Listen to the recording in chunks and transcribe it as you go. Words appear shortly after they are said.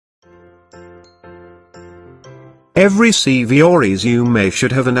Every CV or resume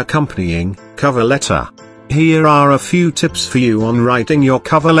should have an accompanying cover letter. Here are a few tips for you on writing your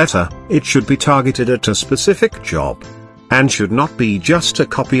cover letter. It should be targeted at a specific job, and should not be just a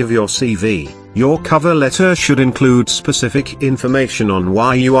copy of your CV. Your cover letter should include specific information on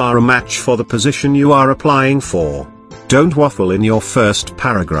why you are a match for the position you are applying for. Don't waffle in your first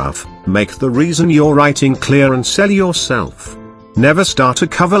paragraph. Make the reason you're writing clear and sell yourself. Never start a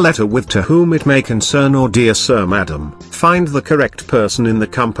cover letter with "to whom it may concern" or "Dear Sir, Madam." Find the correct person in the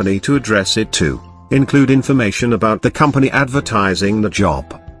company to address it to. Include information about the company advertising the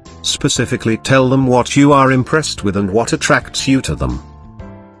job. Specifically tell them what you are impressed with and what attracts you to them.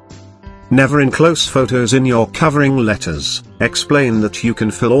 Never enclose photos in your covering letters. Explain that you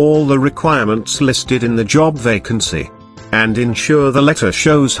can fill all the requirements listed in the job vacancy. And ensure the letter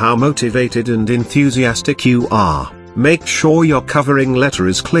shows how motivated and enthusiastic you are. Make sure your covering letter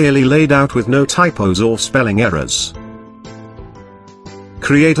is clearly laid out with no typos or spelling errors.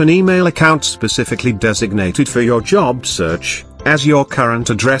 Create an email account specifically designated for your job search, as your current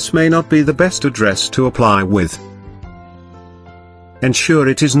address may not be the best address to apply with. Ensure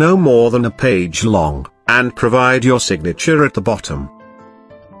it is no more than a page long, and provide your signature at the bottom.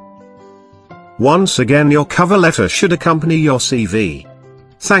 Once again, your cover letter should accompany your CV.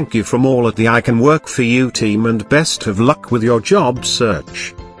 Thank you from all at the I Can Work For You team, and best of luck with your job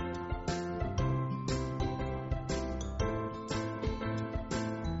search.